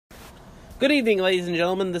Good evening, ladies and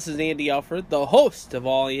gentlemen. This is Andy Alford, the host of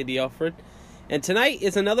All Andy Alford, and tonight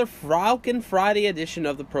is another Falcon Friday edition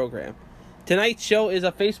of the program. Tonight's show is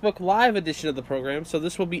a Facebook Live edition of the program, so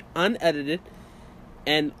this will be unedited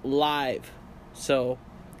and live. So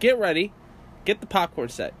get ready, get the popcorn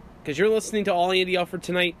set, because you're listening to All Andy Alford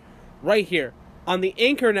tonight right here on the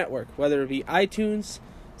Anchor Network, whether it be iTunes,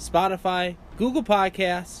 Spotify, Google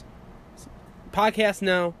Podcasts, Podcast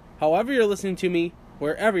Now, however you're listening to me,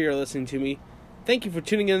 wherever you're listening to me. Thank you for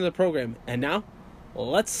tuning into the program. And now,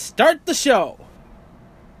 let's start the show.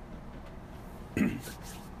 In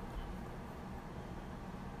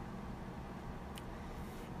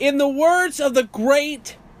the words of the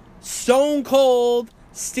great Stone Cold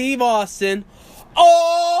Steve Austin,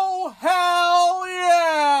 oh hell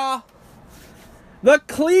yeah! The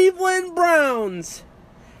Cleveland Browns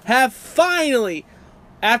have finally,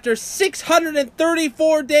 after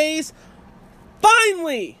 634 days,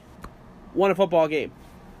 finally won a football game.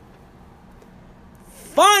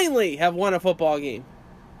 Finally have won a football game.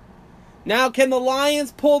 Now can the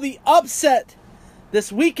Lions pull the upset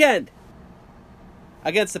this weekend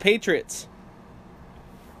against the Patriots?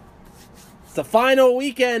 It's the final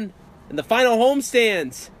weekend and the final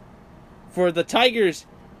homestands for the Tigers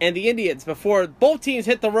and the Indians before both teams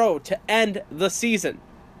hit the road to end the season.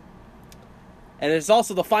 And it's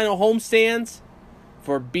also the final homestands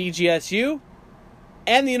for BGSU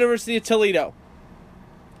and the University of Toledo.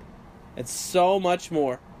 And so much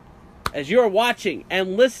more. As you are watching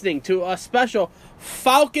and listening to a special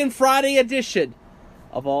Falcon Friday edition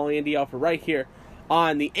of All Andy Alford right here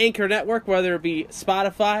on the Anchor Network, whether it be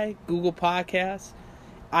Spotify, Google Podcasts,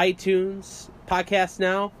 iTunes, Podcast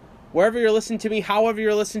Now, wherever you're listening to me, however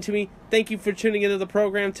you're listening to me, thank you for tuning into the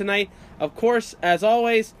program tonight. Of course, as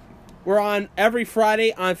always, we're on every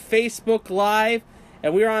Friday on Facebook Live,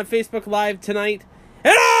 and we are on Facebook Live tonight.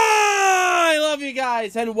 And I love you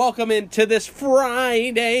guys, and welcome into this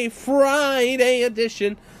Friday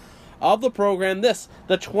edition of the program. This,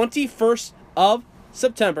 the 21st of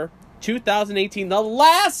September, 2018, the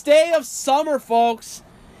last day of summer, folks.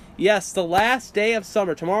 Yes, the last day of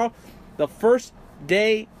summer. Tomorrow, the first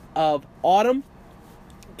day of autumn.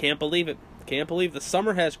 Can't believe it. Can't believe the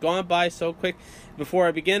summer has gone by so quick. Before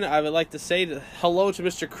I begin, I would like to say hello to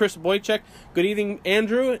Mr. Chris Boychuk. Good evening,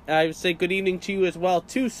 Andrew. I would say good evening to you as well,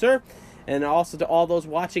 too, sir. And also to all those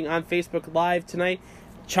watching on Facebook Live tonight.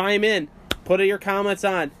 Chime in. Put your comments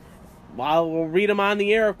on. We'll read them on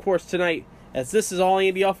the air, of course, tonight. As this is All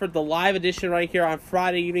Andy Alford, the live edition right here on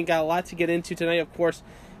Friday evening. Got a lot to get into tonight, of course.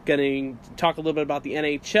 Going to talk a little bit about the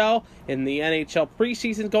NHL and the NHL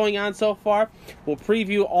preseason going on so far. We'll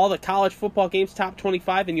preview all the college football games, top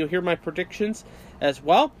 25, and you'll hear my predictions as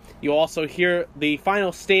well. You'll also hear the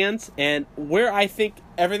final stands and where I think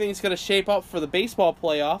everything's going to shape up for the baseball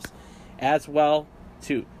playoffs as well,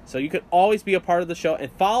 too. So you can always be a part of the show,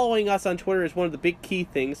 and following us on Twitter is one of the big key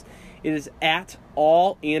things. It is at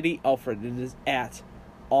All Andy Alford. It is at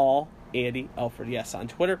All Andy Alford, yes, on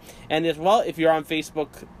Twitter. And as well, if you're on Facebook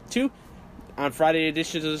too, on Friday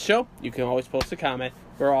editions of the show, you can always post a comment.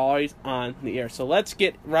 We're always on the air. So let's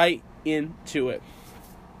get right into it.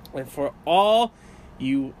 And for all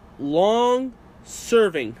you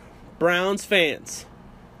long-serving Browns fans,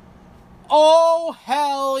 oh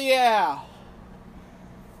hell yeah!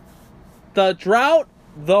 The drought,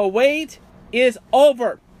 the wait is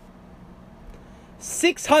over.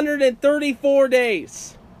 634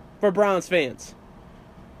 days. For Browns fans.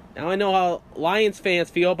 Now I know how Lions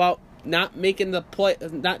fans feel about not making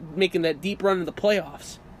that deep run in the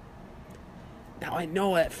playoffs. Now I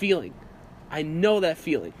know that feeling. I know that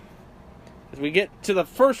feeling. As we get to the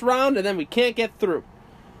first round and then we can't get through.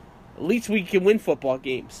 At least we can win football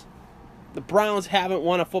games. The Browns haven't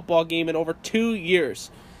won a football game in over 2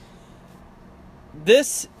 years.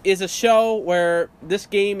 This is a show where this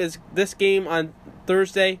game on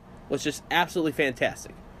Thursday was just absolutely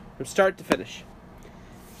fantastic. From start to finish.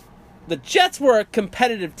 The Jets were a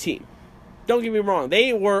competitive team. Don't get me wrong.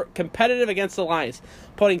 They were competitive against the Lions,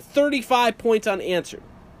 putting 35 points unanswered.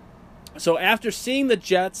 So after seeing the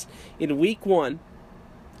Jets in week 1,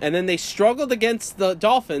 and then they struggled against the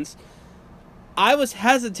Dolphins, I was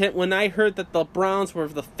hesitant when I heard that the Browns were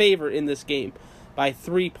the favorite in this game by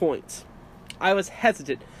 3 points. I was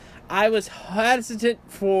hesitant. I was hesitant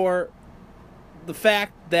for the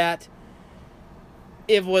fact that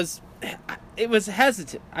it was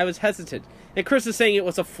hesitant. I was hesitant. And Chris is saying it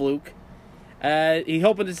was a fluke. He's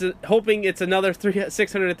hoping it's another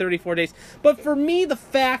 634 days. But for me, the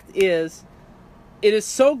fact is, it is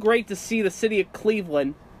so great to see the city of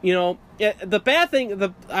Cleveland. You know, the bad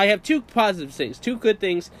thing, I have two positive things, two good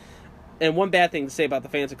things, and one bad thing to say about the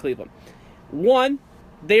fans of Cleveland. One,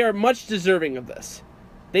 they are much deserving of this.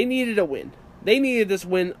 They needed a win. They needed this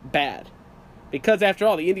win bad. Because after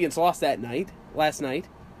all, the Indians lost last night,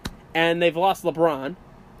 and they've lost LeBron.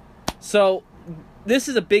 So this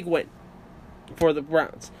is a big win for the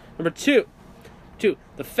Browns. Number two,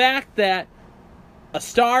 the fact that a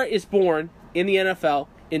star is born in the NFL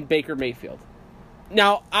in Baker Mayfield.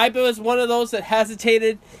 Now, I was one of those that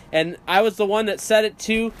hesitated, and I was the one that said it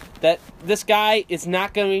too, that this guy is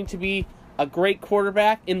not going to be a great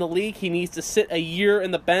quarterback in the league. He needs to sit a year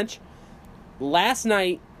in the bench. Last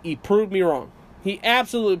night, he proved me wrong. He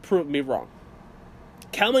absolutely proved me wrong.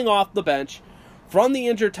 Coming off the bench from the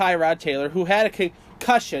injured Tyrod Taylor, who had a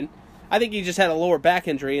concussion. I think he just had a lower back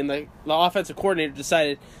injury, and the offensive coordinator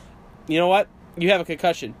decided, you know what? You have a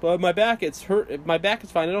concussion. But my back is hurt. My back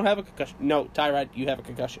is fine. I don't have a concussion. No, Tyrod, you have a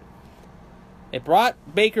concussion. It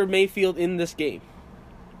brought Baker Mayfield in this game.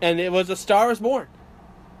 And it was a star was born.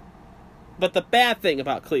 But the bad thing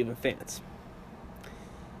about Cleveland fans,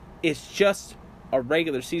 it's just a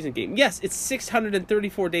regular season game. Yes, it's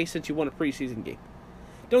 634 days since you won a preseason game.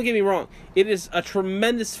 Don't get me wrong. It is a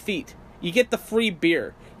tremendous feat. You get the free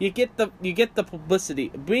beer. You get the publicity.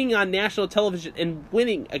 Being on national television and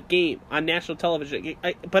winning a game on national television.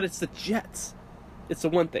 But it's the Jets. It's the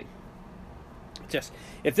one thing. Just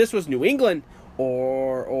if this was New England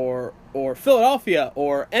or Philadelphia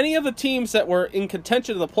or any of the teams that were in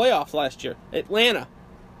contention of the playoffs last year, Atlanta,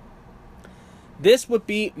 this would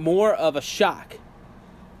be more of a shock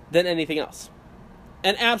than anything else.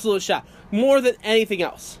 An absolute shock. More than anything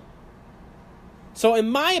else. So in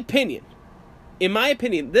my opinion,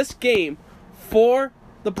 this game for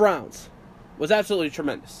the Browns was absolutely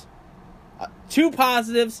tremendous. 2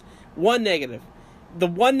 positives, 1 negative. The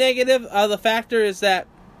one negative of the factor is that,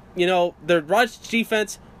 their rush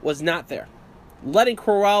defense was not there. Letting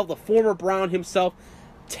Crowell, the former Brown himself,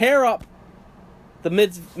 tear up the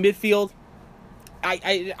midfield,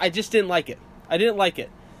 I just didn't like it. I didn't like it.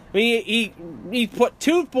 I mean, he put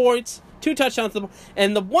 2 points, 2 touchdowns,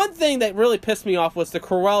 and the one thing that really pissed me off was the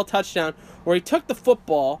Crowell touchdown, where he took the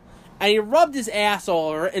football and he rubbed his ass all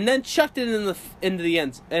over it and then chucked it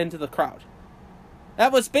into the crowd.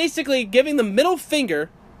 That was basically giving the middle finger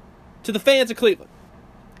to the fans of Cleveland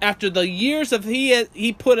after the years of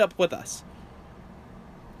he put up with us.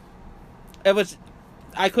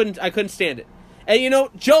 I couldn't stand it. And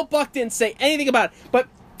Joe Buck didn't say anything about it, but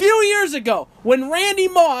few years ago, when Randy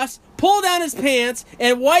Moss pulled down his pants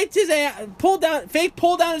and wiped his ass, pulled down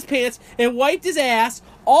his pants and wiped his ass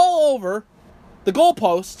all over the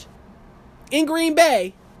goalpost in Green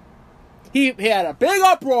Bay, he had a big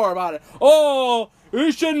uproar about it. Oh,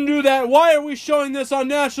 we shouldn't do that. Why are we showing this on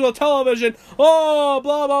national television? Oh,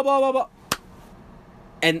 blah, blah, blah, blah, blah.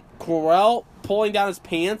 And Crowell pulling down his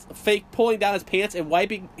pants and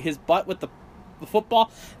wiping his butt with the football,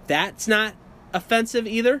 that's not offensive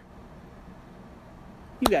either?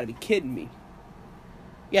 You gotta be kidding me.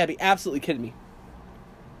 You gotta be absolutely kidding me.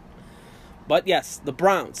 But yes, the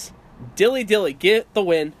Browns, dilly get the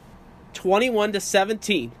win,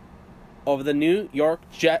 21-17 over the New York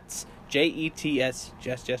Jets. Jets.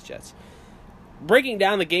 Breaking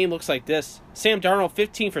down the game looks like this. Sam Darnold,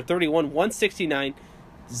 15 for 31, 169,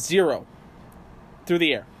 0 through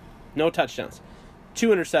the air. No touchdowns. 2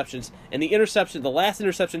 interceptions. And the last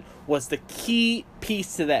interception was the key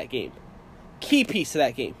piece to that game.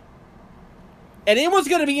 And it was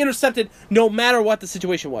going to be intercepted no matter what the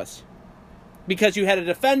situation was. Because you had a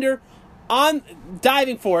defender on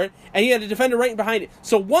diving for it, and you had a defender right behind it.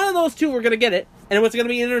 So one of those two were going to get it, and it was going to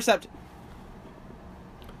be intercepted.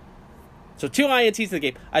 So 2 INTs in the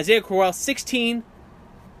game. Isaiah Crowell, 16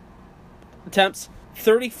 attempts,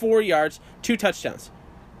 34 yards, 2 touchdowns.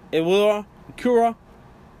 Iwuara Kura,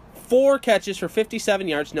 4 catches for 57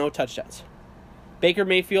 yards, no touchdowns. Baker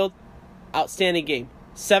Mayfield, outstanding game.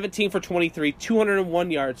 17 for 23,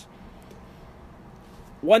 201 yards.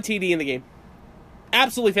 1 TD in the game.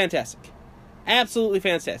 Absolutely fantastic.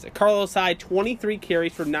 Carlos Hyde, 23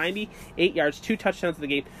 carries for 98 yards, 2 touchdowns in the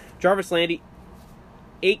game. Jarvis Landry,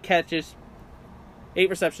 8 catches, 8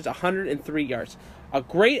 receptions, 103 yards. A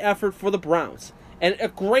great effort for the Browns. And a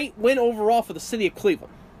great win overall for the city of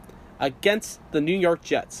Cleveland against the New York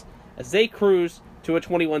Jets as they cruise to a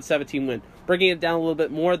 21-17 win. Breaking it down a little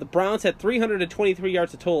bit more, the Browns had 323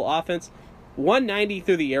 yards of total offense, 190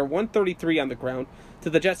 through the air, 133 on the ground, to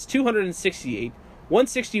the Jets 268,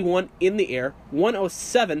 161 in the air,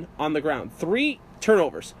 107 on the ground. 3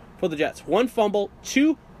 turnovers for the Jets, 1 fumble,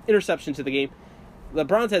 2 interceptions to the game. The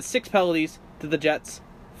Browns had 6 penalties to the Jets,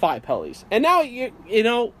 5 penalties. And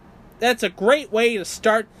now, that's a great way to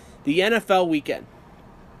start the NFL weekend.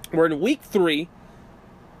 We're in week 3.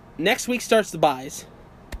 next week starts the buys.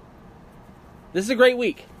 This is a great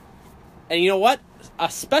week. And you know what? A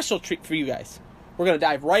special treat for you guys. We're going to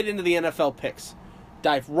dive right into the NFL picks.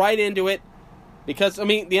 Dive right into it. Because, the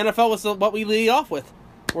NFL was what we lead off with.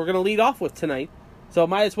 We're going to lead off with tonight. So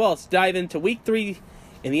might as well. Let's dive into week 3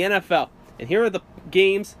 in the NFL. And here are the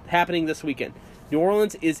games happening this weekend. New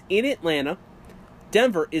Orleans is in Atlanta.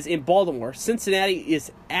 Denver is in Baltimore. Cincinnati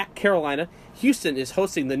is at Carolina. Houston is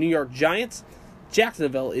hosting the New York Giants.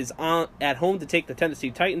 Jacksonville is at home to take the Tennessee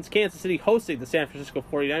Titans. Kansas City hosting the San Francisco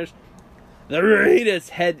 49ers. The Raiders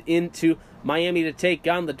head into Miami to take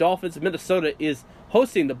on the Dolphins. Minnesota is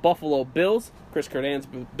hosting the Buffalo Bills. Chris Cardan's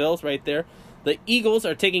Bills right there. The Eagles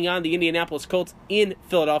are taking on the Indianapolis Colts in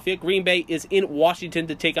Philadelphia. Green Bay is in Washington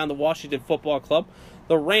to take on the Washington Football Club.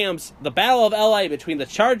 The Rams, the Battle of LA between the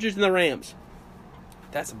Chargers and the Rams.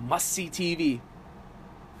 That's must-see TV.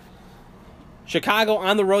 Chicago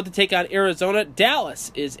on the road to take on Arizona.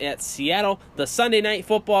 Dallas is at Seattle. The Sunday night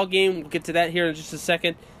football game, we'll get to that here in just a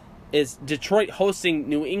second, is Detroit hosting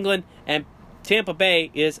New England. And Tampa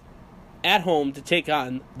Bay is at home to take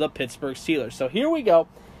on the Pittsburgh Steelers. So here we go.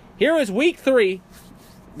 Here is week 3.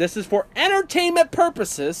 This is for entertainment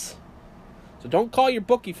purposes. So don't call your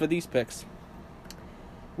bookie for these picks.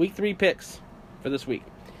 Week 3 picks for this week.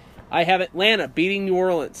 I have Atlanta beating New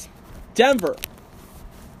Orleans. Denver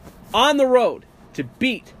on the road to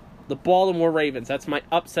beat the Baltimore Ravens. That's my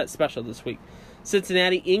upset special this week.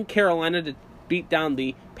 Cincinnati in Carolina to beat down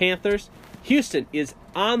the Panthers. Houston is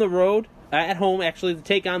on the road, at home actually, to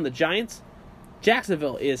take on the Giants.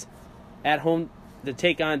 Jacksonville is at home to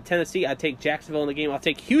take on Tennessee. I take Jacksonville in the game. I'll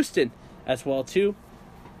take Houston as well too.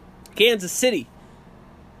 Kansas City.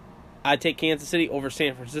 I take Kansas City over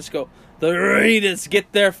San Francisco. The Raiders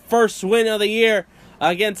get their first win of the year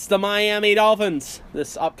against the Miami Dolphins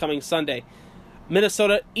this upcoming Sunday.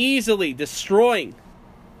 Minnesota easily destroying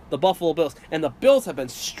the Buffalo Bills. And the Bills have been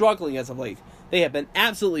struggling as of late. They have been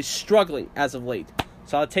absolutely struggling as of late.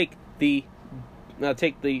 So I'll take the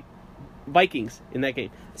Vikings in that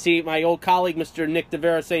game. See my old colleague, Mr. Nick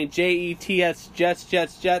DeVera, saying Jets,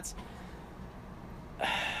 Jets.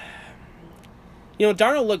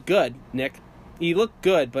 Darnold looked good, Nick. He looked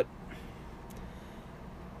good, but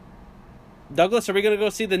Douglas, are we going to go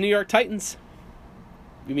see the New York Titans?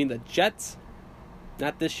 You mean the Jets?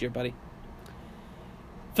 Not this year, buddy.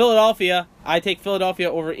 Philadelphia. I take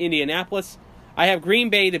Philadelphia over Indianapolis. I have Green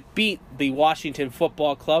Bay to beat the Washington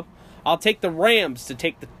Football Club. I'll take the Rams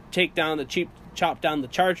to chop down the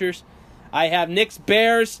Chargers. I have Nick's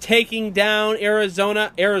Bears taking down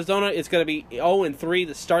Arizona. Arizona is going to be 0-3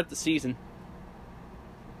 to start the season.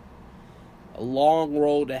 A long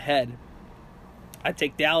road ahead. I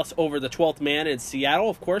take Dallas over the 12th man in Seattle,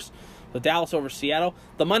 of course. The Dallas over Seattle.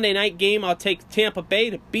 The Monday night game, I'll take Tampa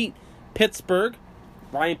Bay to beat Pittsburgh.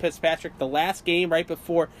 Ryan Fitzpatrick, the last game right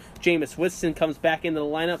before Jameis Winston comes back into the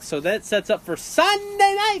lineup. So that sets up for Sunday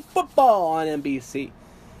Night Football on NBC.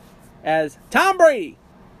 As Tom Brady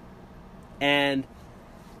and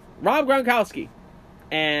Rob Gronkowski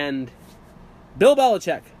and Bill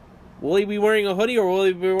Belichick, will he be wearing a hoodie or will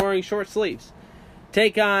he be wearing short sleeves,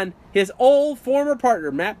 take on his old former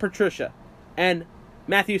partner, Matt Patricia, and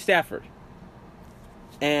Matthew Stafford,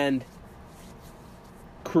 and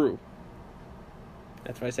crew.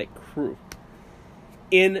 That's why I say crew.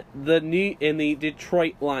 In the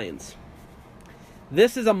Detroit Lions.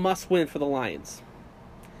 This is a must-win for the Lions.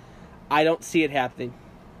 I don't see it happening.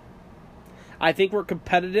 I think we're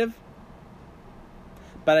competitive,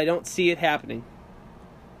 but I don't see it happening.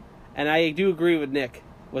 And I do agree with Nick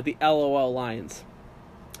with the LOL Lions.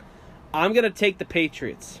 I'm going to take the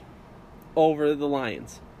Patriots over the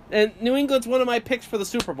Lions. And New England's one of my picks for the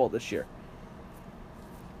Super Bowl this year.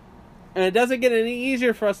 And it doesn't get any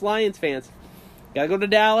easier for us Lions fans. Got to go to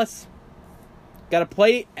Dallas. Got to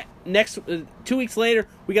play 2 weeks later.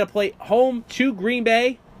 We got to play home to Green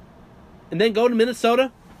Bay. And then go to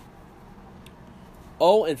Minnesota.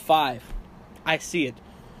 0-5. I see it.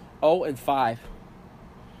 0-5.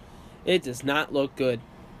 It does not look good.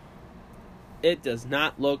 It does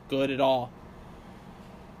not look good at all.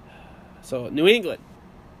 So, New England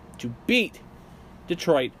to beat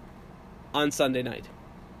Detroit on Sunday night.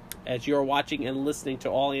 As you're watching and listening to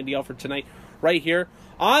All Andy Alford tonight, right here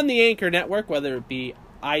on the Anchor Network, whether it be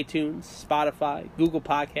iTunes, Spotify, Google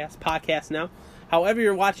Podcasts, Podcast Now, however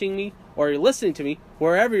you're watching me or you're listening to me,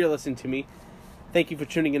 wherever you're listening to me, thank you for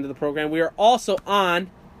tuning into the program. We are also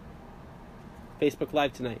on Facebook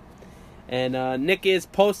Live tonight. And Nick is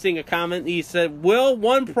posting a comment. He said, will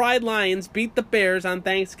one Pride Lions beat the Bears on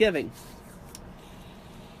Thanksgiving?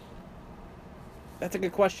 That's a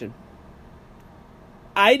good question.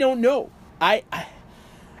 I don't know.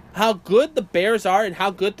 how good the Bears are and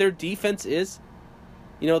how good their defense is,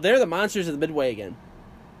 they're the monsters of the Midway again.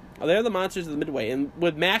 They're the monsters of the Midway. And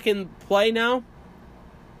with Mack in play now,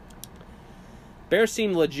 Bears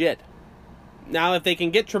seem legit. Now, if they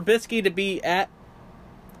can get Trubisky to be at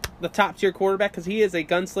the top-tier quarterback, because he is a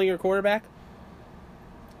gunslinger quarterback,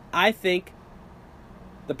 I think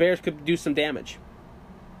the Bears could do some damage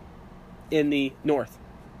in the North.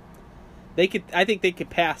 I think they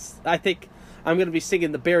could pass. I think I'm going to be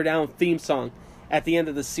singing the Bear Down theme song at the end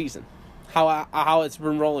of the season. How it's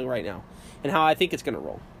been rolling right now, and how I think it's going to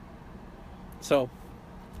roll. So,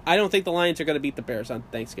 I don't think the Lions are going to beat the Bears on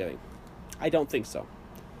Thanksgiving. I don't think so.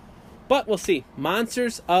 But we'll see.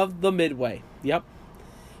 Monsters of the Midway. Yep.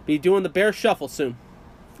 Be doing the Bear Shuffle soon.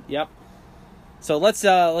 Yep. So let's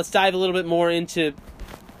dive a little bit more into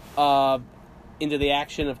the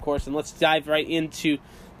action, of course, and let's dive right into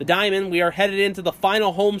the Diamond. We are headed into the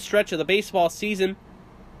final home stretch of the baseball season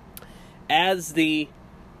as the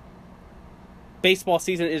baseball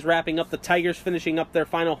season is wrapping up. The Tigers finishing up their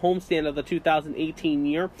final homestand of the 2018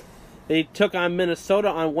 year. They took on Minnesota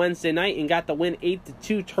on Wednesday night and got the win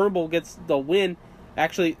 8-2. Turnbull gets the win.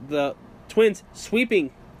 Actually, the Twins sweeping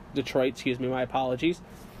Detroit. My apologies.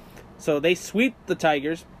 So they sweep the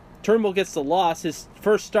Tigers. Turnbull gets the loss. His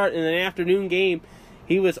first start in an afternoon game,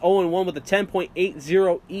 he was 0-1 with a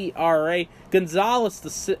 10.80 ERA. Gonzalez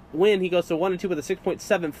the win. He goes to 1-2 with a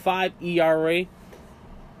 6.75 ERA.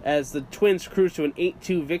 As the Twins cruise to an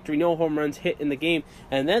 8-2 victory. No home runs hit in the game.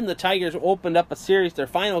 And then the Tigers opened up a series, their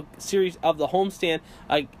final series of the homestand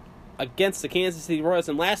against the Kansas City Royals.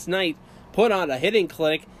 And last night put on a hitting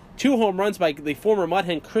clinic. 2 home runs by the former Mud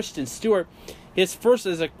Hen Christian Stewart. His first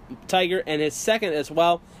as a Tiger and his second as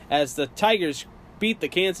well, as the Tigers beat the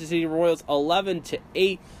Kansas City Royals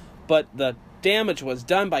 11-8. But the damage was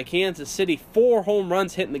done by Kansas City. 4 home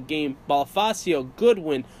runs hit in the game. Bonifacio,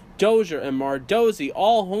 Goodwin, Dozier, and Mardozzi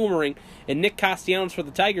all homering, and Nick Castellanos for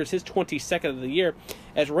the Tigers, his 22nd of the year,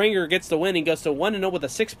 as Ranger gets the win and goes to 1-0 with a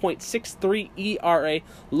 6.63 ERA.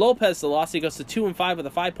 Lopez the loss, he goes to 2-5 with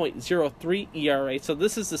a 5.03 ERA. So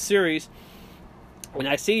this is the series. When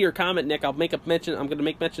I see your comment, Nick, I'm going to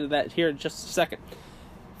make mention of that here in just a second.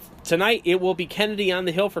 Tonight, it will be Kennedy on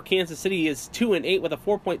the hill for Kansas City. He is 2-8 with a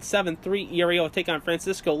 4.73 ERA. He'll take on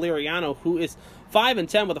Francisco Liriano, who is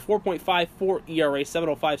 5-10 with a 4.54 ERA.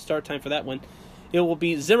 7:05 start time for that one. It will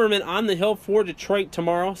be Zimmerman on the hill for Detroit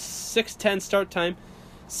tomorrow. 6:10 start time.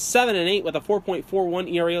 7-8 with a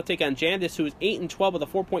 4.41 ERA. He'll take on Jandis, who is 8-12 with a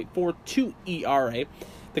 4.42 ERA.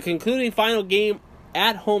 The concluding final game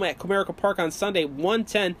at home at Comerica Park on Sunday,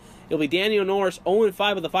 1:10. It'll be Daniel Norris,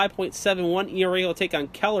 0-5 with a 5.71 ERA. He'll take on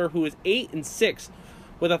Keller, who is 8-6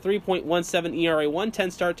 with a 3.17 ERA.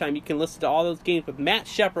 1:10 start time. You can listen to all those games with Matt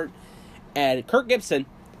Shepard and Kirk Gibson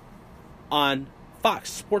on Fox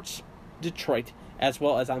Sports Detroit, as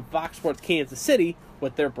well as on Fox Sports Kansas City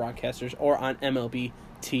with their broadcasters, or on MLB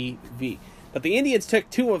TV. But the Indians took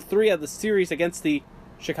 2 of 3 of the series against the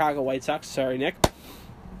Chicago White Sox. Sorry, Nick.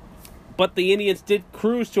 But the Indians did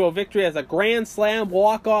cruise to a victory as a grand slam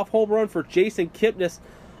walk-off home run for Jason Kipnis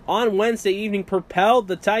on Wednesday evening propelled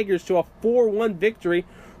the Tigers to a 4-1 victory.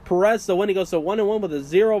 Perez, the win, he goes to 1-1 with a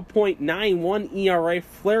 0.91 ERA.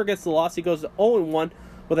 Flair gets the loss. He goes to 0-1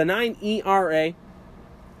 with a 9 ERA.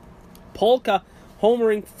 Polka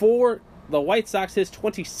homering for the White Sox, his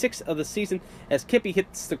 26th of the season, as Kippy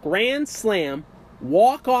hits the grand slam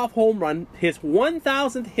walk-off home run, his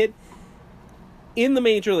 1,000th hit in the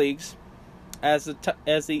major leagues, as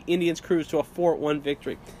the Indians cruise to a 4-1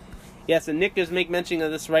 victory. Yes, and Nick is making mention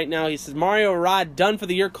of this right now. He says, Mario Rod done for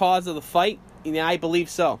the year cause of the fight? Yeah, I believe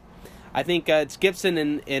so. I think it's Gibson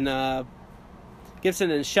and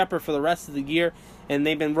Shepard for the rest of the year, and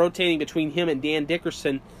they've been rotating between him and Dan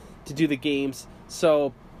Dickerson to do the games.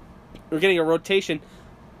 So we're getting a rotation.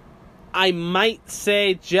 I might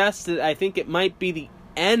say just that I think it might be the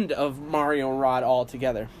end of Mario Rod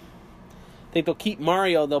altogether. I think they'll keep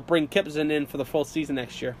Mario. They'll bring Gibson in for the full season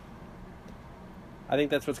next year. I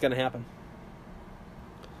think that's what's going to happen.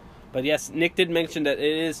 But yes, Nick did mention that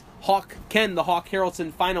it is the Hawk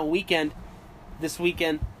Harrelson final weekend this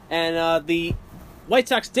weekend. And the White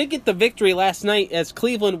Sox did get the victory last night as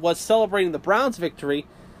Cleveland was celebrating the Browns' victory.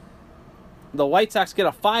 The White Sox get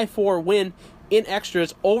a 5-4 win in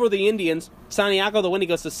extras over the Indians. Santiago, the win, he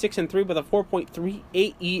goes to 6-3 with a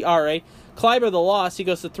 4.38 ERA. Kleiber, the loss, he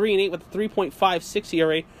goes to 3-8 with a 3.56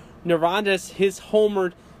 ERA. Nervandes, his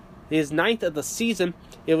homered, his 9th of the season.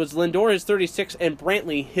 It was Lindor, his 36th, and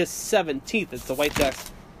Brantley, his 17th, as the White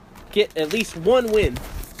Sox get at least one win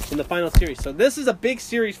in the final series. So this is a big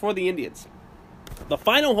series for the Indians. The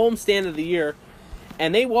final homestand of the year,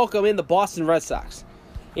 and they welcome in the Boston Red Sox.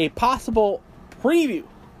 a possible preview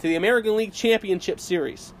to the American League Championship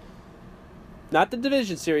Series. Not the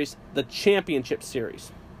Division Series, the Championship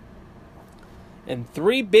Series. And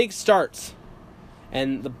 3 big starts.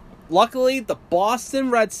 And luckily, the Boston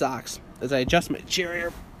Red Sox, as I adjust my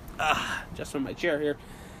chair here,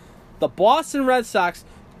 the Boston Red Sox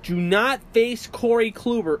do not face Corey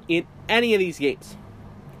Kluber in any of these games.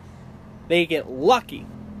 They get lucky,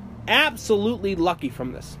 absolutely lucky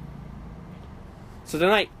from this. So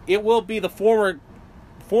tonight, it will be the former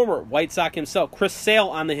White Sox himself, Chris Sale,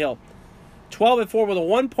 on the hill. 12-4 with a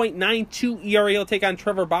 1.92 ERA. He'll take on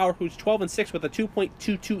Trevor Bauer, who's 12-6 with a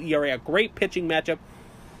 2.22 ERA. A great pitching matchup.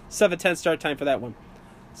 7:10 start time for that one.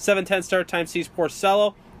 7:10 start time sees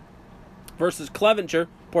Porcello versus Clevenger.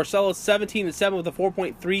 Porcello 17-7 with a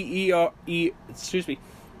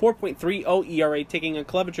 4.30 ERA, taking on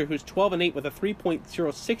Clevenger, who's 12-8 with a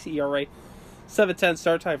 3.06 ERA. 7:10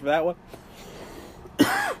 start time for that one.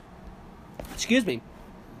 Excuse me.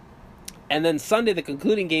 And then Sunday, the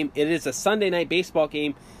concluding game, it is a Sunday night baseball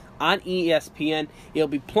game on ESPN. It'll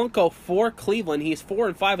be Plunko for Cleveland. He's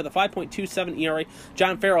 4-5 with a 5.27 ERA.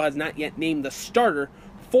 John Farrell has not yet named the starter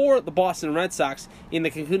for the Boston Red Sox in the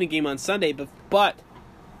concluding game on Sunday, but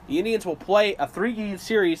the Indians will play a 3-game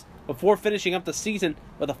series before finishing up the season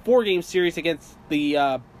with a 4-game series against the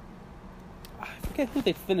I forget who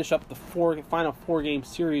they finish up the final 4-game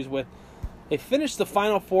series with. They finish the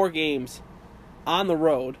final 4 games on the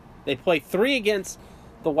road. They play 3 against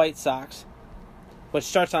the White Sox, which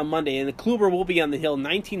starts on Monday. And the Kluber will be on the hill,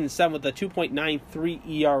 19-7 with a 2.93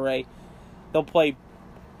 ERA. They'll play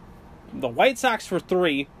the White Sox for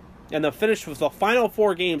 3, and they'll finish with the final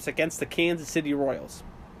 4 games against the Kansas City Royals.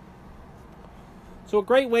 So a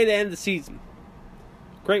great way to end the season.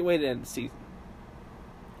 Great way to end the season.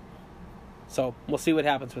 So we'll see what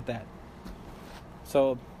happens with that.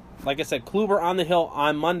 So, like I said, Kluber on the hill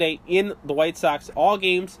on Monday in the White Sox. All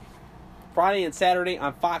games Friday and Saturday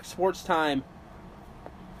on Fox Sports Time,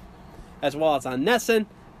 as well as on NESN.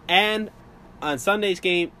 And on Sunday's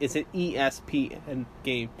game, it's an ESPN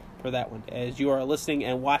game for that one, as you are listening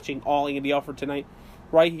and watching All Indy Alford tonight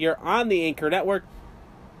right here on the Anchor Network,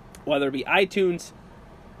 whether it be iTunes,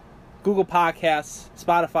 Google Podcasts,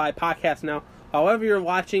 Spotify, Podcast Now, however you're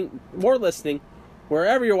watching or listening,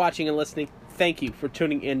 wherever you're watching and listening, thank you for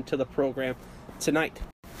tuning in to the program tonight.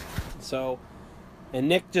 So, and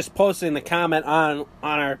Nick just posted in the comment on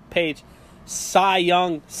our page, Cy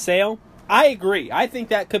Young Sale. I agree. I think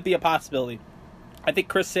that could be a possibility. I think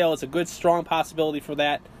Chris Sale is a good, strong possibility for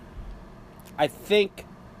that. I think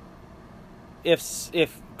if Sale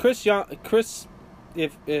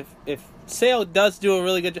does do a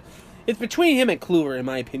really good job, it's between him and Kluber, in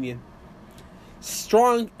my opinion.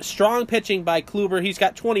 Strong pitching by Kluber. He's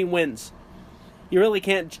got 20 wins. You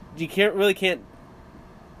can't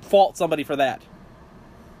fault somebody for that.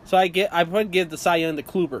 So I would give the Cy Young to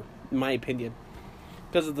Kluber, in my opinion,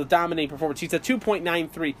 because of the dominating performance. He's at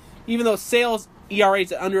 2.93. Even though Sale's ERA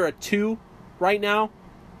is under a 2 right now,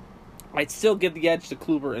 I'd still give the edge to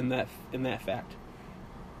Kluber in that fact.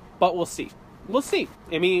 But we'll see. We'll see.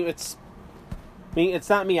 I mean, it's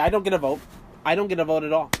not me. I don't get a vote. I don't get a vote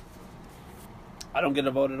at all. I don't get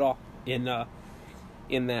a vote at all in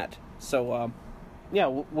that. So yeah,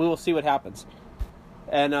 we will see what happens.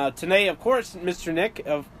 And today, of course, Mr. Nick,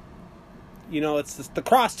 it's the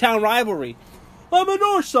crosstown rivalry. I'm a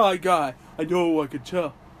Northside guy. I know, I can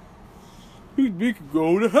tell. We could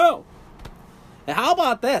go to hell. And how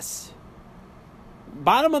about this?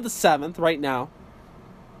 Bottom of the 7th right now.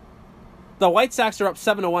 The White Sox are up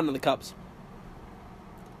 7-1 on the Cubs.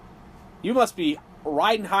 You must be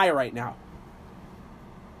riding high right now.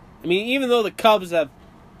 I mean, even though the Cubs have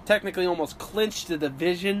technically almost clinched the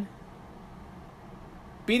division,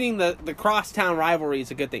 beating the crosstown rivalry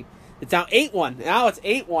is a good thing. It's now 8-1. Now it's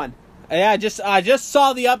 8-1. Yeah, I just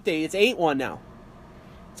saw the update. It's 8-1 now.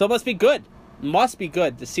 So it must be good. Must be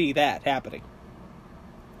good to see that happening.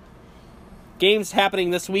 Games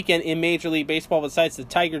happening this weekend in Major League Baseball besides the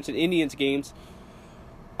Tigers and Indians games.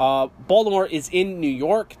 Baltimore is in New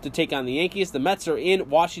York to take on the Yankees. The Mets are in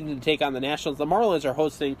Washington to take on the Nationals. The Marlins are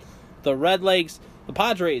hosting the Redlegs. The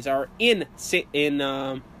Padres are in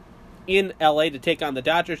LA to take on the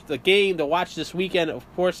Dodgers. The game to watch this weekend, of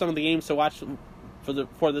course, some of the games to watch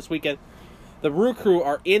for this weekend. The Brew Crew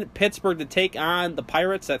are in Pittsburgh to take on the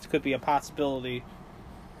Pirates. That could be a possibility.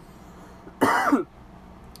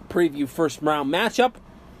 Preview first round matchup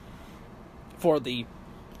for the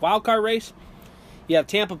wild card race. You have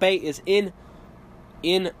Tampa Bay is in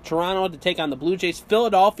Toronto to take on the Blue Jays.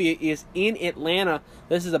 Philadelphia is in Atlanta.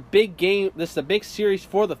 This is a big game. This is a big series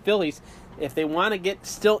for the Phillies. If they want to get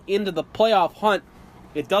still into the playoff hunt,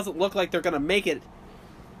 It doesn't look like they're going to make it,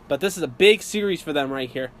 but this is a big series for them right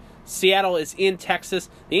here. Seattle is in Texas.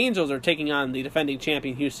 The Angels are taking on the defending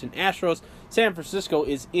champion Houston Astros. San Francisco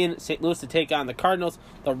is in St. Louis to take on the Cardinals.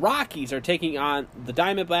 The Rockies are taking on the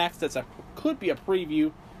Diamondbacks. Could be a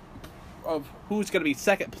preview of who's going to be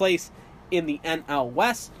second place in the NL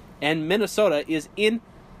West. And Minnesota is in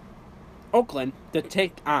Oakland to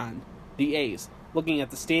take on the A's. Looking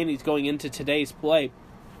at the standings going into today's play,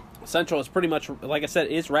 Central is pretty much, like I said,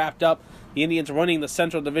 is wrapped up. The Indians are winning the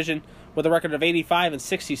Central Division with a record of 85 and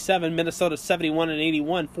 67. Minnesota 71 and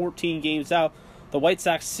 81, 14 games out. The White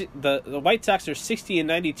Sox are 60 and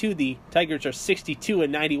 92. The Tigers are 62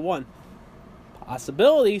 and 91.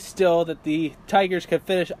 Possibility still that the Tigers could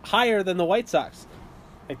finish higher than the White Sox.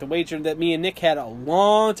 Like the wager that me and Nick had a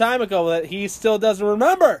long time ago that he still doesn't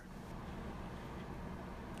remember.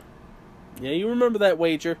 Yeah, you remember that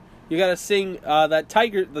wager. You got to sing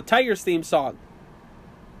the Tigers theme song.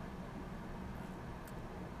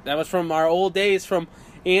 That was from our old days from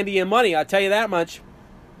Andy and Money, I'll tell you that much.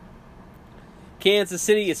 Kansas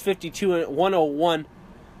City is 52 and 101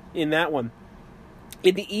 in that one.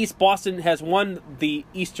 In the East, Boston has won the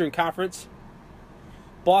Eastern Conference.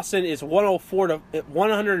 Boston is 104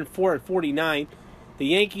 and 49. The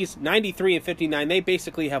Yankees 93 and 59. They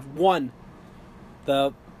basically have won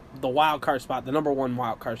the wild card spot, the number one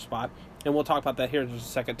wild card spot. And we'll talk about that here in just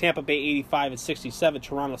a second. Tampa Bay 85 and 67,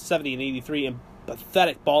 Toronto 70 and 83, and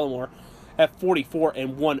pathetic Baltimore at 44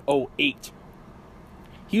 and 108.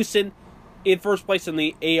 Houston in first place in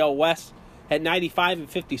the AL West at 95 and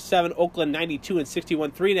 57. Oakland 92 and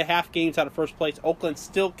 61, 3.5 games out of first place. Oakland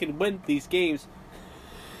still can win these games.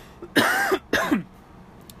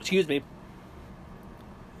 Excuse me.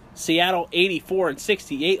 Seattle 84 and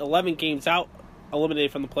 68, 11 games out,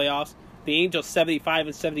 eliminated from the playoffs. The Angels 75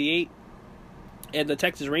 and 78, and the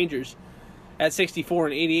Texas Rangers at 64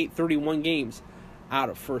 and 88, 31 games out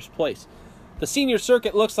of first place. The senior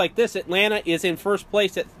circuit looks like this. Atlanta is in first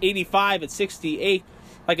place at 85 and 68.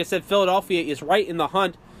 Like I said, Philadelphia is right in the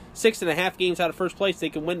hunt, 6.5 games out of first place. They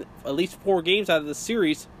can win at least 4 games out of the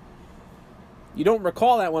series. You don't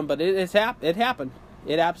recall that one, but it happened.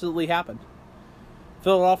 It absolutely happened.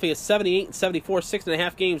 Philadelphia is 78 and 74,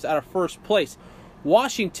 6.5 games out of first place.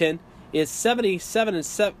 Washington is 77 and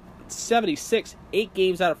 76, 8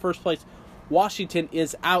 games out of first place. Washington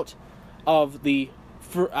is out of the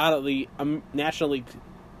National League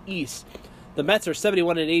East. The Mets are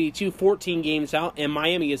 71 and 82, 14 games out, and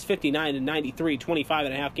Miami is 59 and 93,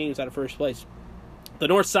 25.5 games out of first place. The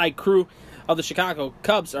North Side crew of the Chicago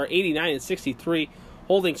Cubs are 89 and 63,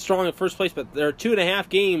 holding strong in first place, but their 2.5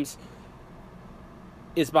 games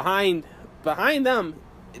is behind them.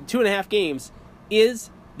 2.5 games is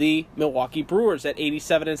the Milwaukee Brewers at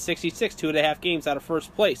 87 and 66, 2.5 games out of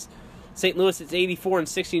first place. St. Louis is 84 and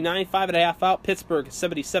 69, 5.5 out. Pittsburgh is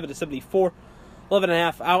 77 to 74,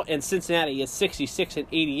 11.5 out, and Cincinnati is 66 and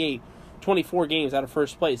 88, 24 games out of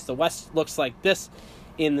first place. The West looks like this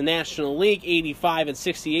in the National League. 85 and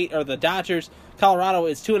 68 are the Dodgers. Colorado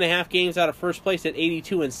is 2.5 games out of first place at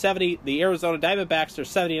 82 and 70. The Arizona Diamondbacks are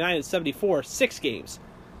 79 and 74, 6 games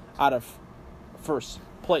out of first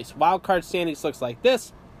place. Wild card standings looks like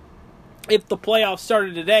this. If the playoffs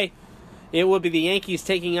started today, it would be the Yankees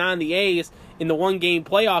taking on the A's in the one-game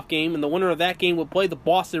playoff game, and the winner of that game would play the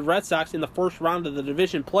Boston Red Sox in the first round of the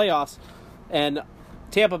division playoffs. And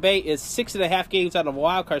Tampa Bay is 6.5 games out of a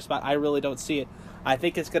wild card spot. I really don't see it. I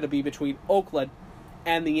think it's going to be between Oakland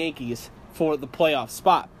and the Yankees for the playoff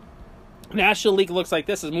spot. National League looks like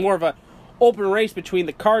this is more of an open race between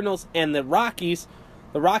the Cardinals and the Rockies.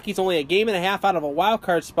 The Rockies only a game and a half out of a wild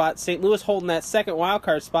card spot. St. Louis holding that second wild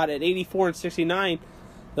card spot at 84 and 69.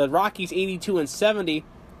 The Rockies 82 and 70.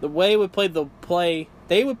 The way they would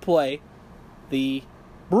play the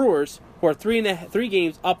Brewers, who are 3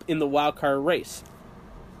 games up in the wild card race.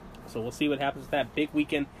 So we'll see what happens with that big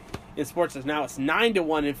weekend in sports. As now it's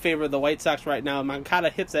 9-1 in favor of the White Sox right now. Moncada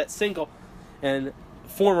hits that single, and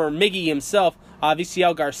former Miggy himself,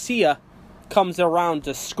 Avisail Garcia, comes around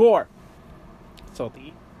to score. So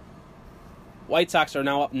the White Sox are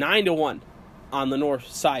now up 9-1 on the North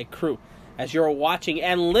Side crew. As you're watching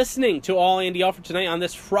and listening to All Andy Alford tonight on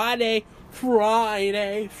this Friday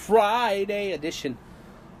edition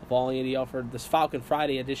of All Andy Alford, this Falcon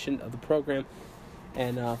Friday edition of the program.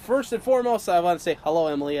 And first and foremost, I want to say hello,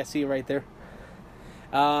 Emily. I see you right there.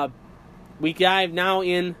 We dive now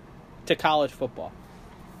into college football.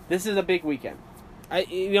 This is a big weekend.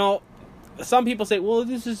 Some people say, well,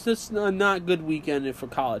 this is just a not good weekend for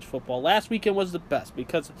college football. Last weekend was the best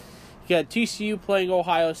because you had TCU playing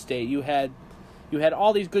Ohio State. You had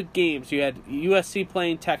all these good games. You had USC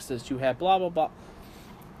playing Texas. You had blah, blah, blah.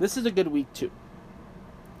 This is a good week, too.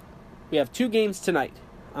 We have 2 games tonight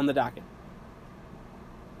on the docket.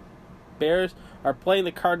 Bears are playing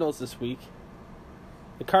the Cardinals this week.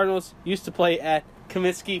 The Cardinals used to play at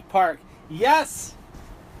Comiskey Park. Yes!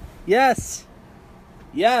 Yes!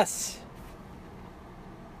 Yes!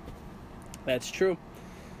 That's true.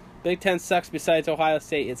 Big Ten sucks besides Ohio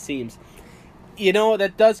State, it seems.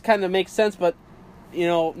 That does kind of make sense, but,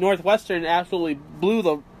 Northwestern absolutely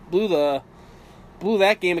blew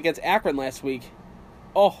that game against Akron last week.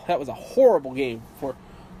 Oh, that was a horrible game for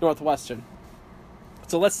Northwestern.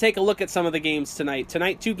 So let's take a look at some of the games tonight.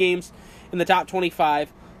 Tonight, 2 games in the top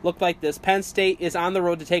 25 look like this. Penn State is on the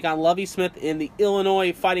road to take on Lovie Smith in the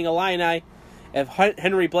Illinois Fighting Illini. If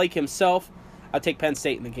Henry Blake himself, I'll take Penn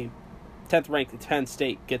State in the game. 10th ranked Penn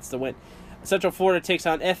State gets the win. Central Florida takes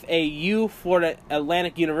on FAU, Florida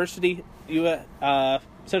Atlantic University.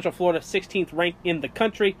 Central Florida 16th ranked in the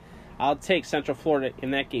country. I'll take Central Florida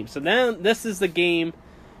in that game. So then this is the game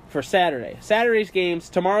for Saturday. Saturday's games,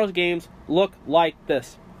 tomorrow's games look like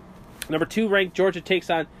this. Number 2 ranked Georgia takes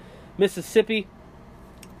on Mississippi.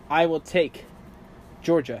 I will take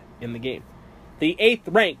Georgia in the game. The 8th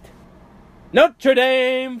ranked Notre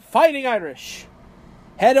Dame Fighting Irish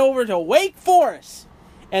head over to Wake Forest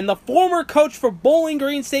and the former coach for Bowling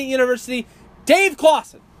Green State University, Dave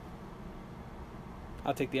Clawson.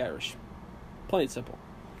 I'll take the Irish. Plain and simple.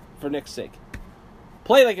 For Nick's sake.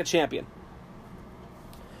 Play like a champion.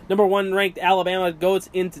 Number 1 ranked Alabama goes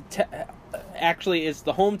into actually is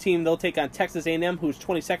the home team. They'll take on Texas A&M, who's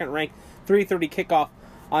 22nd ranked. 3:30 kickoff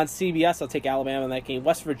on CBS. I'll take Alabama in that game.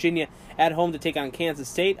 West Virginia at home to take on Kansas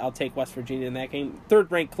State. I'll take West Virginia in that game.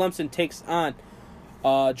 3rd ranked Clemson takes on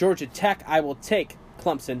Georgia Tech. I will take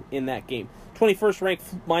Clemson in that game. 21st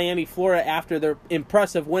ranked Miami, Florida, after their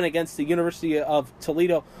impressive win against the University of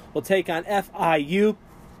Toledo, will take on FIU.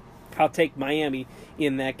 I'll take Miami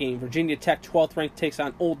in that game. Virginia Tech, 12th ranked, takes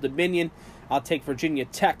on Old Dominion. I'll take Virginia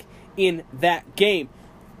Tech in that game.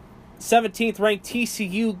 17th ranked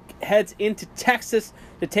TCU heads into Texas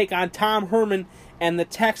to take on Tom Herman and the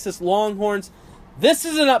Texas Longhorns. This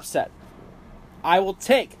is an upset. I will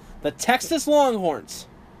take the Texas Longhorns.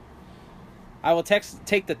 I will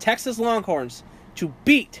take the Texas Longhorns to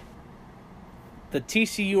beat the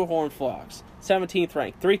TCU Horned Frogs. 17th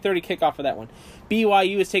ranked. 3:30 kickoff for that one.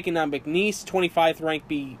 BYU is taking on McNeese. 25th ranked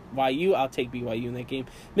BYU. I'll take BYU in that game.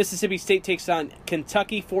 Mississippi State takes on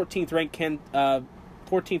Kentucky. 14th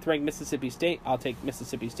ranked Mississippi State. I'll take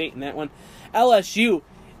Mississippi State in that one. LSU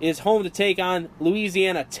is home to take on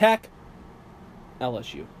Louisiana Tech.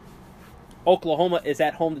 LSU. Oklahoma is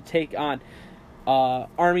at home to take on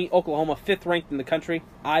Army. Oklahoma, 5th ranked in the country.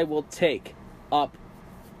 I will take up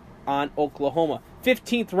on Oklahoma.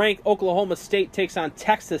 15th ranked Oklahoma State takes on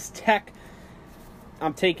Texas Tech.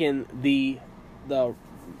 I'm taking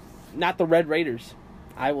not the Red Raiders.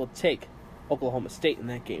 I will take Oklahoma State in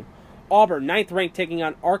that game. Auburn, 9th ranked, taking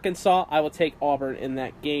on Arkansas. I will take Auburn in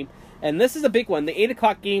that game. And this is a big one. The 8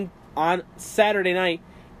 o'clock game on Saturday night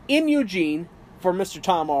in Eugene for Mr.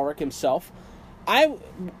 Tom Ulrich himself.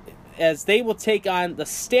 As they will take on the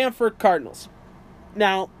Stanford Cardinals.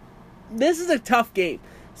 Now, this is a tough game.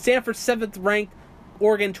 Stanford 7th ranked,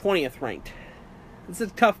 Oregon 20th ranked. This is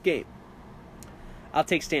a tough game. I'll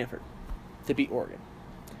take Stanford to beat Oregon.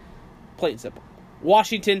 Plain and simple.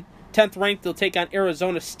 Washington, 10th ranked, they'll take on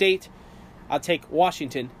Arizona State. I'll take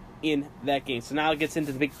Washington in that game. So now it gets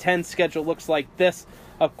into the Big Ten schedule. Looks like this.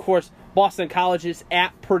 Of course, Boston College is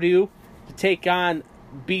at Purdue to take on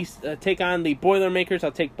the Boilermakers.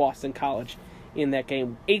 I'll take Boston College in that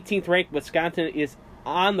game. 18th ranked Wisconsin is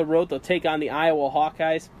on the road. They'll take on the Iowa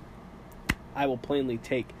Hawkeyes. I will plainly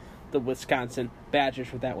take the Wisconsin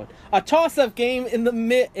Badgers with that one. A toss-up game in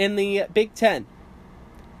the Big Ten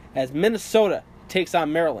as Minnesota takes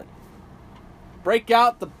on Maryland. Break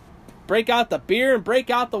out the beer and break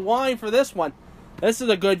out the wine for this one. This is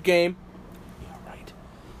a good game. Yeah, right.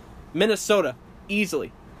 Minnesota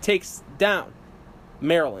easily takes down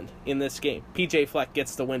Maryland in this game. PJ Fleck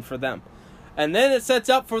gets the win for them. And then it sets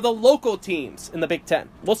up for the local teams in the Big Ten.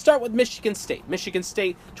 We'll start with Michigan State. Michigan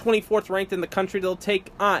State, 24th ranked in the country. They'll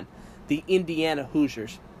take on the Indiana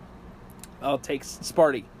Hoosiers. I'll take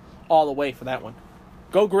Sparty all the way for that one.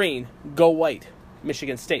 Go green, go white.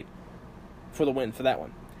 Michigan State for the win for that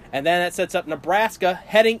one. And then that sets up Nebraska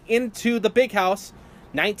heading into the Big House.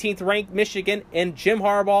 19th ranked Michigan and Jim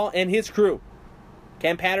Harbaugh and his crew.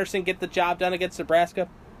 Can Patterson get the job done against Nebraska?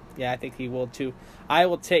 Yeah, I think he will too. I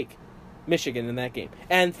will take Michigan in that game.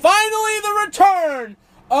 And finally, the return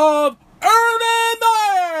of Urban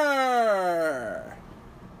Meyer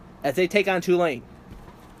as they take on Tulane.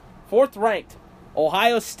 4th ranked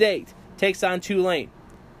Ohio State takes on Tulane.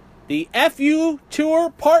 The FU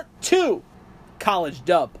Tour Part 2 college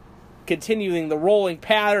dub. Continuing the rolling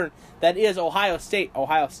pattern that is Ohio State.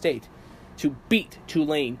 Ohio State to beat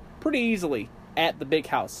Tulane pretty easily at the Big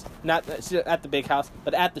House. Not at the Big House,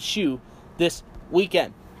 but at the Shoe this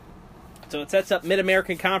weekend. So it sets up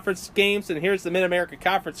Mid-American Conference games, and here's the Mid-American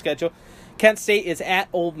Conference schedule. Kent State is at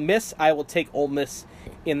Ole Miss. I will take Ole Miss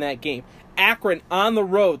in that game. Akron on the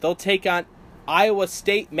road. They'll take on Iowa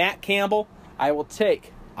State. Matt Campbell. I will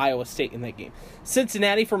take Iowa State in that game.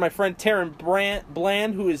 Cincinnati for my friend Taryn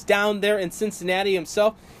Bland, who is down there in Cincinnati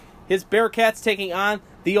himself. His Bearcats taking on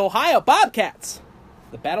the Ohio Bobcats.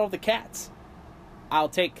 The Battle of the Cats. I'll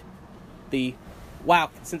take the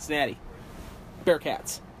Cincinnati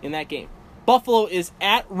Bearcats in that game. Buffalo is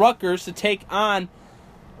at Rutgers to take on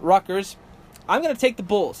Rutgers. I'm going to take the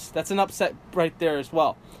Bulls. That's an upset right there as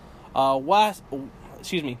well.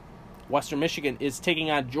 Western Michigan is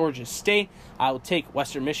taking on Georgia State. I will take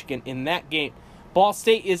Western Michigan in that game. Ball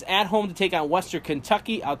State is at home to take on Western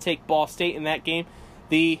Kentucky. I'll take Ball State in that game.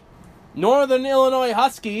 The Northern Illinois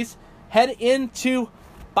Huskies head into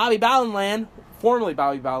Bobby Bowden land, formerly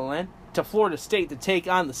Bobby Bowden land, to Florida State to take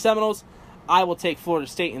on the Seminoles. I will take Florida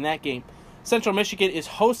State in that game. Central Michigan is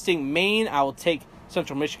hosting Maine. I will take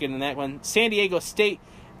Central Michigan in that one. San Diego State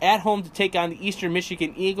at home to take on the Eastern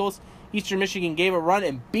Michigan Eagles. Eastern Michigan gave a run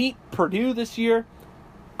and beat Purdue this year.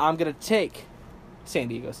 I'm going to take San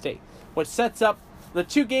Diego State, which sets up the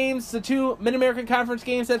two Mid-American Conference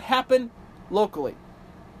games that happen locally.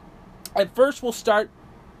 And first, we'll start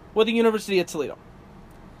with the University of Toledo.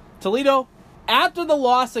 Toledo, after the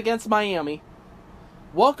loss against Miami,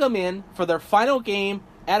 welcome in for their final game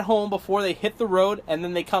at home before they hit the road, and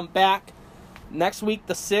then they come back next week,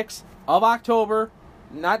 the 6th of October,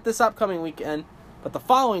 not this upcoming weekend, but the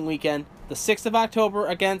following weekend, the 6th of October,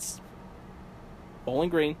 against Bowling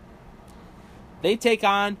Green. They take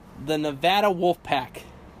on the Nevada Wolfpack.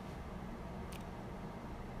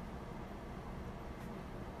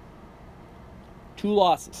 Two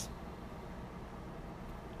losses.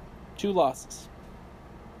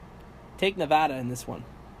 Take Nevada in this one.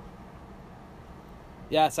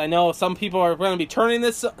 Yes, I know some people are going to be turning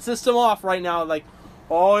this system off right now. Like,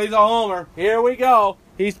 oh, he's a homer. Here we go.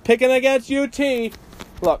 He's picking against UT.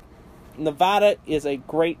 Look, Nevada is a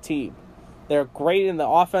great team. They're great in the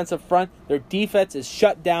offensive front. Their defense is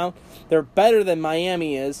shut down. They're better than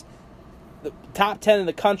Miami is. The top 10 in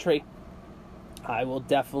the country. I will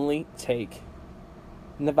definitely take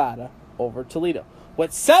Nevada over Toledo.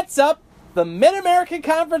 What sets up the Mid-American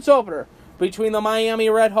Conference opener between the Miami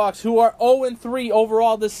Redhawks, who are 0-3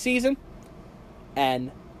 overall this season,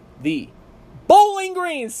 and the Bowling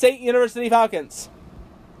Green State University Falcons.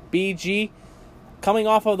 BG, coming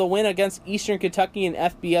off of the win against Eastern Kentucky, an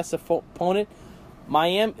FBS opponent.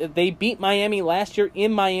 They beat Miami last year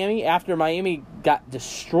in Miami after Miami got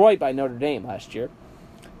destroyed by Notre Dame last year.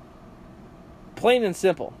 Plain and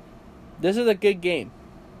simple. This is a good game.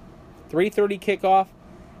 3:30 kickoff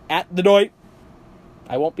at the Doit.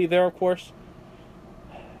 I won't be there, of course.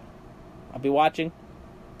 I'll be watching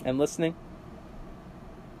and listening.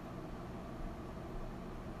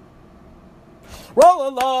 Roll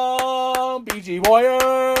along, BG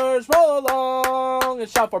Warriors. Roll along and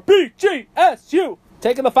shout for BGSU.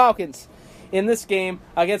 Taking the Falcons in this game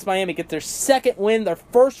against Miami. Get their second win, their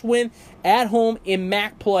first win at home in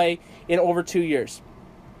MAC play in over 2 years.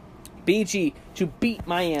 BG to beat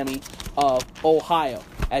Miami of Ohio.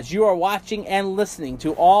 As you are watching and listening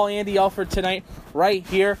to all Andy Alford tonight, right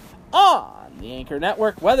here on the Anchor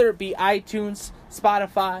Network, whether it be iTunes,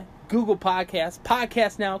 Spotify, Google Podcasts,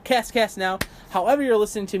 Podcast Now, Cast Now, however you're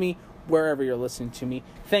listening to me, wherever you're listening to me.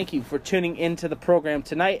 Thank you for tuning into the program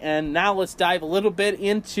tonight. And now let's dive a little bit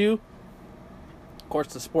into, of course,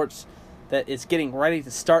 the sports that is getting ready to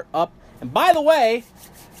start up. And by the way,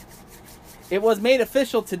 it was made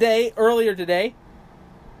official earlier today.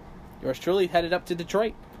 Yours truly headed up to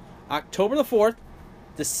Detroit, October the 4th,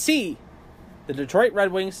 to see the Detroit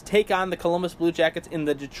Red Wings take on the Columbus Blue Jackets in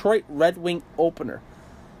the Detroit Red Wing opener.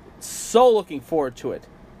 So looking forward to it.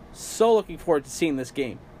 So looking forward to seeing this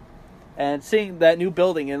game. And seeing that new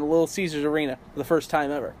building in Little Caesars Arena for the first time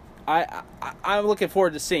ever. I'm looking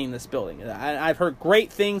forward to seeing this building. I've heard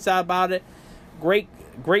great things about it. Great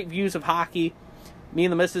views of hockey. Me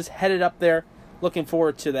and the missus headed up there. Looking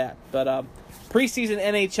forward to that. But preseason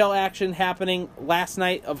NHL action happening last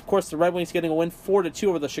night. Of course, the Red Wings getting a win 4-2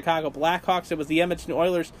 over the Chicago Blackhawks. It was the Edmonton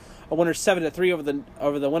Oilers, a winner 7-3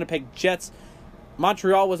 over the Winnipeg Jets.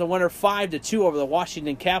 Montreal was a winner 5-2 over the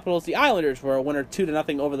Washington Capitals. The Islanders were a winner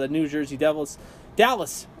 2-0 over the New Jersey Devils.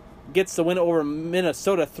 Dallas gets the win over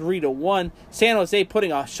Minnesota 3-1. San Jose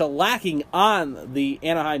putting a shellacking on the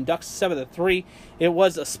Anaheim Ducks 7-3. It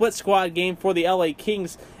was a split squad game for the LA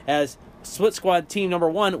Kings as split squad team number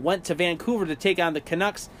 1 went to Vancouver to take on the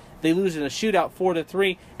Canucks. They lose in a shootout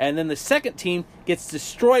 4-3, and then the second team gets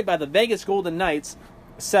destroyed by the Vegas Golden Knights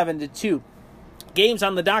 7-2. Games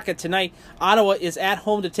on the docket tonight. Ottawa is at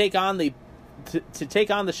home to take on the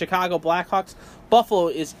Chicago Blackhawks. Buffalo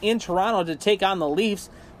is in Toronto to take on the Leafs.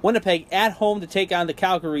 Winnipeg at home to take on the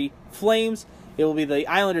Calgary Flames. It will be the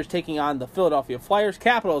Islanders taking on the Philadelphia Flyers.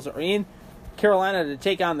 Capitals are in Carolina to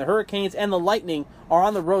take on the Hurricanes, and the Lightning are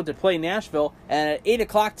on the road to play Nashville. And at 8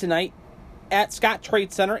 o'clock tonight at Scott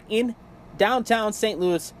Trade Center in downtown St.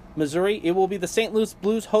 Louis, Missouri, it will be the St. Louis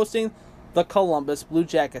Blues hosting the Columbus Blue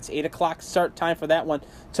Jackets. 8 o'clock start time for that one.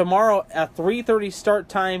 Tomorrow at 3:30 start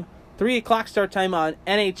time, 3 o'clock start time on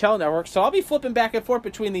NHL Network. So I'll be flipping back and forth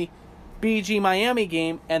between the BG Miami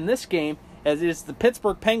game and this game, as it is the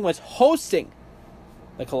Pittsburgh Penguins hosting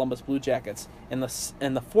the Columbus Blue Jackets in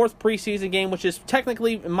the fourth preseason game, which is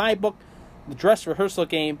technically, in my book, the dress rehearsal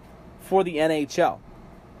game for the NHL.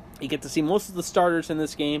 You get to see most of the starters in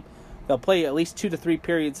this game. They'll play at least 2 to 3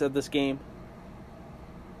 periods of this game.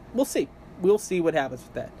 We'll see. We'll see what happens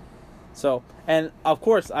with that. So, and of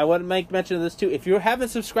course, I want to make mention of this too. If you haven't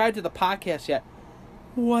subscribed to the podcast yet,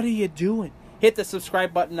 what are you doing? Hit the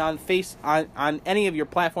subscribe button on any of your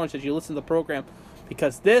platforms as you listen to the program,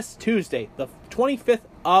 because this Tuesday, the 25th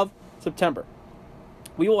of September,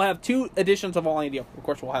 we will have 2 editions of All India. Of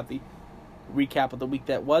course, we'll have the recap of the week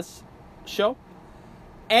that was show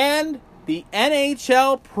and the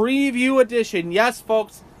NHL preview edition. Yes,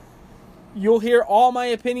 folks, you'll hear all my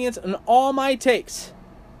opinions and all my takes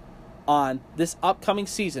on this upcoming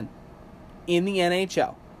season in the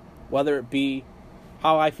NHL, whether it be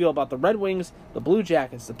how I feel about the Red Wings, the Blue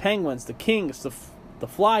Jackets, the Penguins, the Kings, the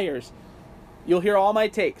Flyers. You'll hear all my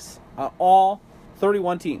takes on all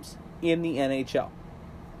 31 teams in the NHL.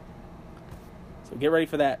 So get ready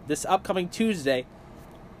for that this upcoming Tuesday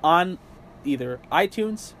on either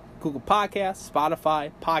iTunes, Google Podcasts,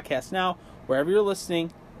 Spotify, Podcast Now, wherever you're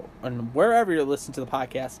listening, and wherever you're listening to the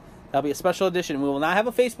podcast. That'll be a special edition. We will not have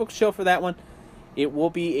a Facebook show for that one. It will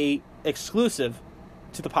be a exclusive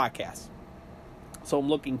to the podcast. So I'm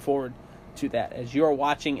looking forward to that as you're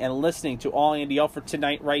watching and listening to All Andy Alford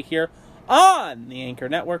tonight right here on the Anchor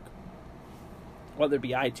Network, whether it be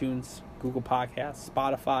iTunes, Google Podcasts,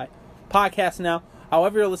 Spotify, Podcast Now,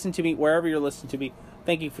 however you're listening to me, wherever you're listening to me.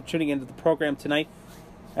 Thank you for tuning into the program tonight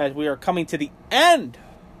as we are coming to the end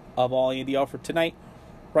of All Andy Alford tonight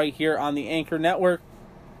right here on the Anchor Network.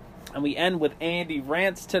 And we end with Andy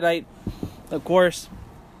Rants tonight, of course.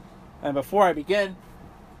 And before I begin,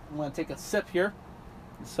 I'm going to take a sip here.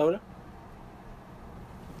 Soda.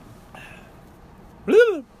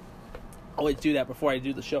 I always do that before I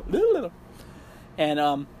do the show.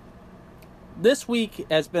 And this week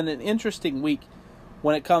has been an interesting week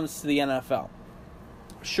when it comes to the NFL.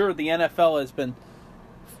 Sure, the NFL has been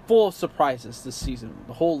full of surprises this season.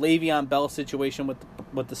 The whole Le'Veon Bell situation with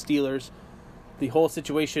the Steelers, the whole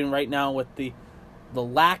situation right now with the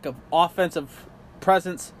lack of offensive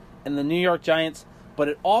presence in the New York Giants, but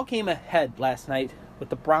it all came ahead last night with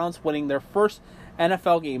the Browns winning their first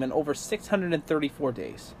NFL game in over 634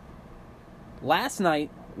 days. Last night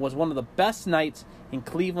was one of the best nights in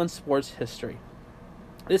Cleveland sports history.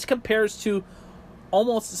 This compares to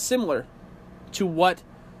almost similar to what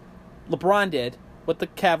LeBron did with the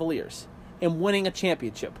Cavaliers in winning a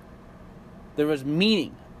championship. There was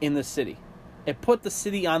meaning in the city. It put the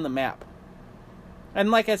city on the map. And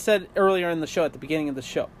like I said earlier in the show, at the beginning of the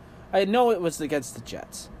show, I know it was against the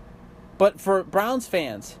Jets. But for Browns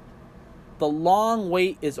fans, the long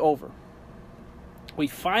wait is over. We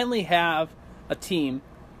finally have a team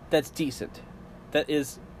that's decent, that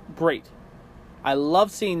is great. I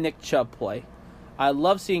love seeing Nick Chubb play. I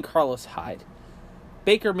love seeing Carlos Hyde.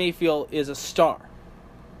 Baker Mayfield is a star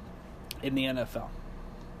in the NFL.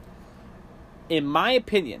 In my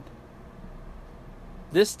opinion,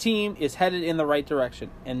 this team is headed in the right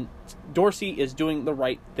direction, and Dorsey is doing the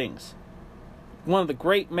right things. One of the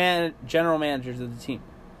great general managers of the team.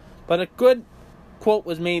 But a good quote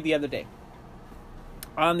was made the other day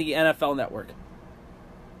on the NFL Network.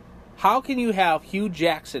 How can you have Hugh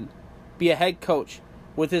Jackson be a head coach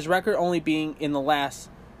with his record only being in the last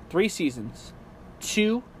 3 seasons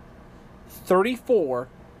 2, 34,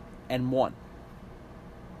 and 1?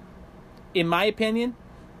 In my opinion,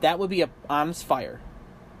 that would be an honest fire.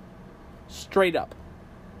 Straight up.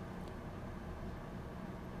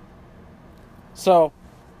 So,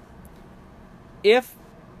 if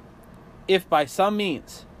by some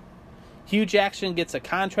means Hugh Jackson gets a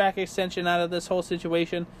contract extension out of this whole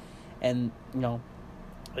situation, and,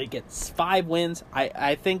 he gets 5 wins.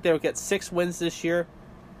 I think they'll get 6 wins this year.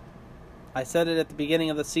 I said it at the beginning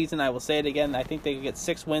of the season. I will say it again. I think they could get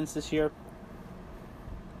 6 wins this year.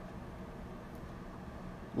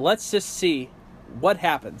 Let's just see what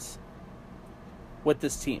happens with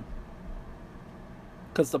this team.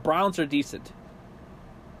 Because the Browns are decent.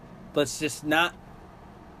 Let's just not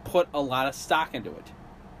put a lot of stock into it.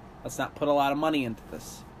 Let's not put a lot of money into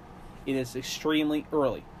this. It is extremely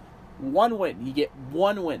early. 1 win. You get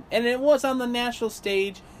 1 win. And it was on the national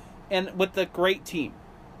stage and with a great team.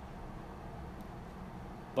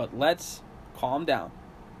 But let's calm down.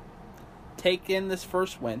 Take in this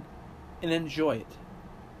first win and enjoy it.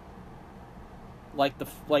 Like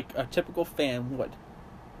a typical fan would.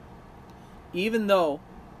 Even though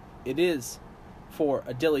it is for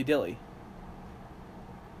a dilly-dilly.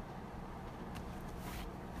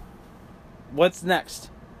 What's next?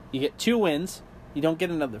 You get 2 wins. You don't get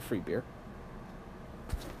another free beer.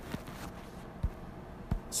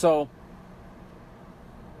 So,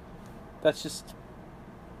 that's just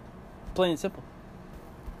plain and simple.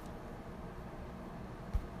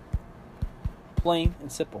 Plain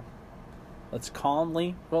and simple. Let's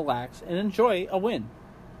calmly relax and enjoy a win.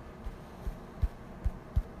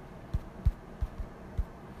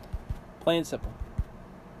 Plain and simple.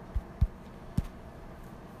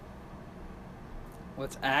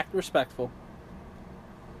 Let's act respectful.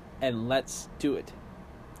 And let's do it.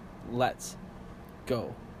 Let's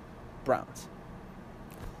go Browns.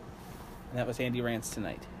 And that was Andy Rants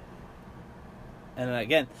tonight. And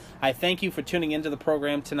again, I thank you for tuning into the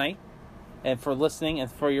program tonight and for listening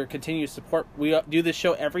and for your continued support. We do this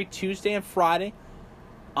show every Tuesday and Friday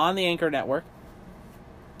on the Anchor Network.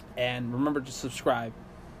 And remember to subscribe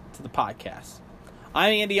to the podcast.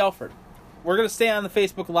 I'm Andy Alford. We're going to stay on the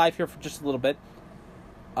Facebook Live here for just a little bit.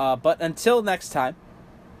 But until next time,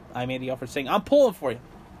 I'm Andy Alford saying, I'm pulling for you.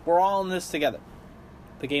 We're all in this together.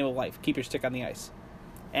 The game of life. Keep your stick on the ice.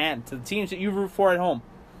 And to the teams that you root for at home,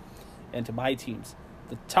 and to my teams,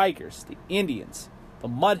 the Tigers, the Indians, the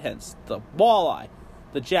Mudhens, the Walleye,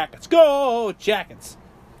 the Jackets. Go Jackets!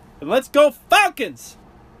 And let's go Falcons!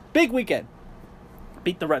 Big weekend.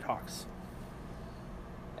 Beat the Red Hawks.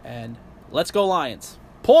 And let's go Lions.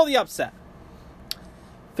 Pull the upset.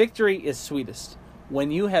 Victory is sweetest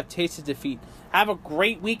when you have tasted defeat. Have a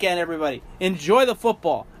great weekend, everybody. Enjoy the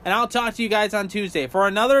football. And I'll talk to you guys on Tuesday for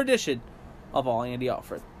another edition of All Andy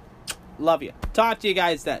Alford. Love you. Talk to you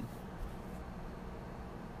guys then.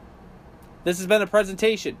 This has been a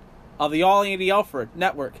presentation of the All Andy Alford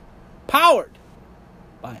Network, powered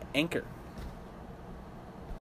by Anchor.